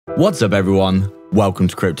What's up everyone, welcome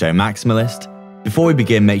to Crypto Maximalist. Before we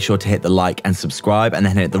begin, make sure to hit the like and subscribe and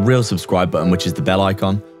then hit the real subscribe button, which is the bell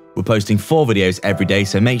icon. We're posting 4 videos every day,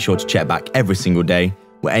 so make sure to check back every single day.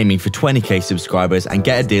 We're aiming for 20k subscribers and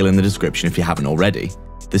get a deal in the description if you haven't already.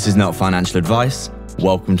 This is not financial advice.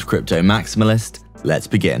 Welcome to Crypto Maximalist. Let's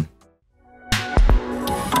begin.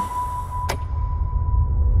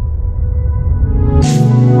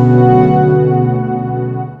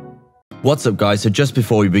 What's up guys, so just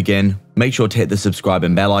before we begin, make sure to hit the subscribe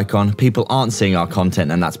and bell icon. People aren't seeing our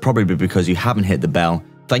content and that's probably because you haven't hit the bell.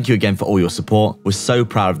 Thank you again for all your support. We're so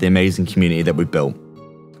proud of the amazing community that we've built.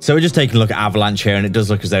 So we're just taking a look at Avalanche here and it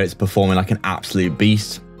does look as though it's performing like an absolute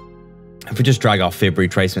beast. If we just drag our fib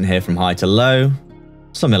retracement here from high to low,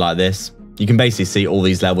 something like this, you can basically see all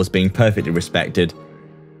these levels being perfectly respected.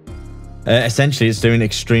 Essentially, it's doing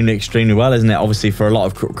extremely well, isn't it? Obviously, for a lot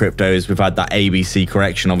of cryptos, we've had that ABC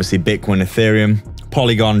correction. Obviously, Bitcoin, Ethereum,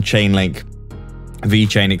 Polygon, Chainlink,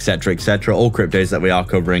 VeChain, etc., etc. All cryptos that we are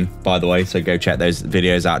covering, by the way. So go check those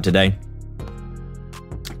videos out today.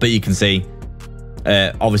 But you can see,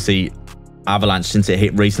 obviously, Avalanche, since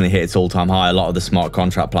it recently hit its all-time high, a lot of the smart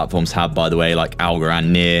contract platforms have, by the way, like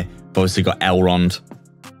Algorand, Near. We've obviously got Elrond,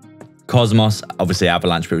 Cosmos, obviously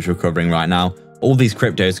Avalanche, which we're covering right now. All these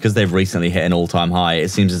cryptos, because they've recently hit an all-time high, it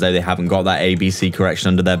seems as though they haven't got that ABC correction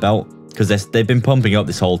under their belt, because they've been pumping up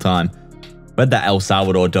this whole time. We had that El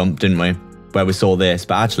Salvador dump, didn't we, where we saw this,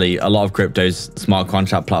 but actually a lot of cryptos, smart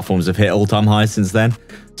contract platforms have hit all-time highs since then.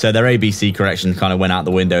 So their ABC correction kind of went out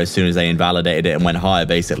the window as soon as they invalidated it and went higher,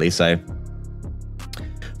 basically. So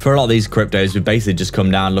for a lot of these cryptos, we've basically just come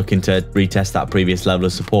down looking to retest that previous level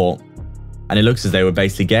of support. And it looks as though we're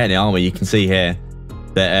basically getting it, aren't we? You can see here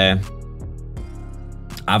that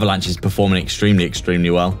Avalanche is performing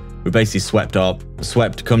extremely well. We basically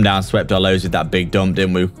come down, swept our lows with that big dump,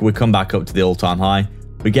 didn't we? We come back up to the all-time high.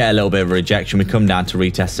 We get a little bit of a rejection. We come down to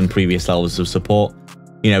retest some previous levels of support.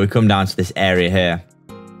 You know, we come down to this area here.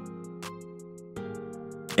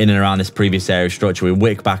 In and around this previous area of structure, we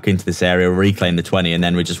wick back into this area, reclaim the 20, and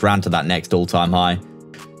then we just ran to that next all-time high.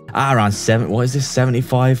 At around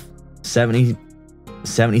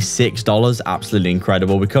 $76? Absolutely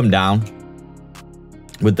incredible. We come down.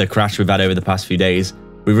 With the crash we've had over the past few days,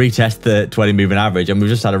 we retest the 20 moving average and we've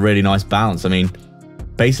just had a really nice bounce. I mean,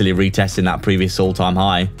 basically retesting that previous all-time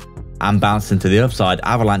high and bouncing to the upside.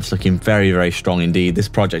 Avalanche looking very strong indeed. This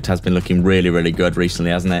project has been looking really good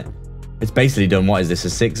recently, hasn't it? It's basically done, what is this, a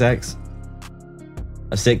 6x?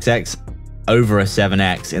 A 6x over a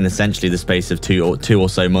 7x in essentially the space of two or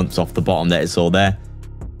so months off the bottom that it's all there.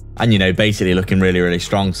 And, you know, basically looking really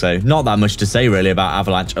strong. So not that much to say really about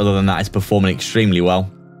Avalanche other than that it's performing extremely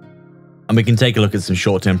well. And we can take a look at some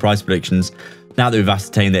short-term price predictions now that we've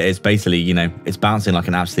ascertained that it's basically, you know, it's bouncing like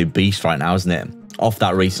an absolute beast right now, isn't it? Off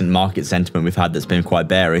that recent market sentiment we've had that's been quite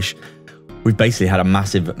bearish, we've basically had a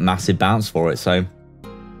massive bounce for it. So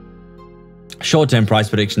short-term price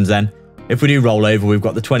predictions then. If we do roll over, we've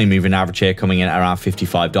got the 20 moving average here coming in at around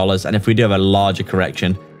 $55. And if we do have a larger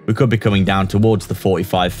correction, we could be coming down towards the $45,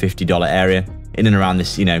 $50 area in and around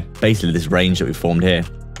this, you know, basically this range that we formed here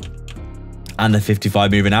and the 55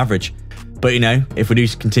 moving average. But, you know, if we do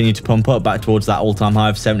continue to pump up back towards that all-time high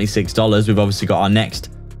of $76, we've obviously got our next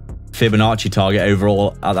Fibonacci target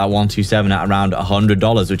overall at that 127 at around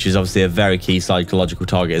 $100, which is obviously a very key psychological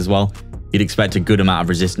target as well. You'd expect a good amount of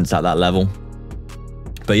resistance at that level.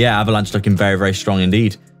 But yeah, Avalanche looking very strong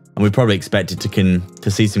indeed. And we probably expected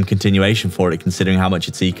to see some continuation for it, considering how much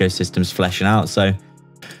its ecosystem's fleshing out. So,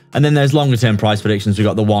 and then there's longer term price predictions. We've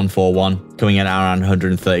got the 141 coming in at around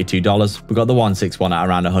 $132. We've got the 161 at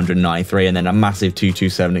around $193, and then a massive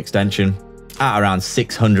 227 extension at around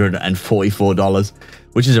 $644,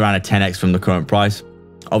 which is around a 10x from the current price.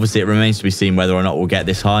 Obviously, it remains to be seen whether or not we'll get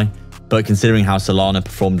this high. But considering how Solana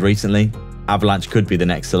performed recently, Avalanche could be the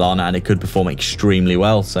next Solana, and it could perform extremely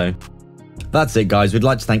well. So that's it guys, we'd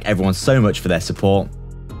like to thank everyone so much for their support.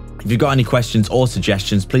 If you've got any questions or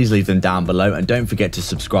suggestions, please leave them down below and don't forget to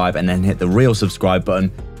subscribe and then hit the real subscribe button,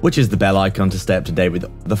 which is the bell icon, to stay up to date with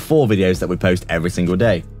the 4 videos that we post every single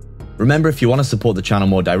day. Remember, if you want to support the channel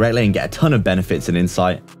more directly and get a ton of benefits and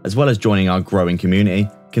insight, as well as joining our growing community,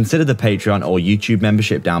 consider the Patreon or YouTube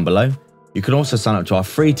membership down below. You can also sign up to our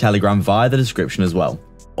free Telegram via the description as well.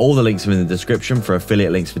 All the links are in the description for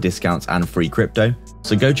affiliate links for discounts and free crypto,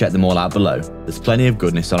 so go check them all out below. There's plenty of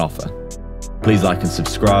goodness on offer. Please like and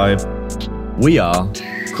subscribe. We are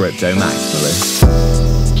Crypto Maximalist.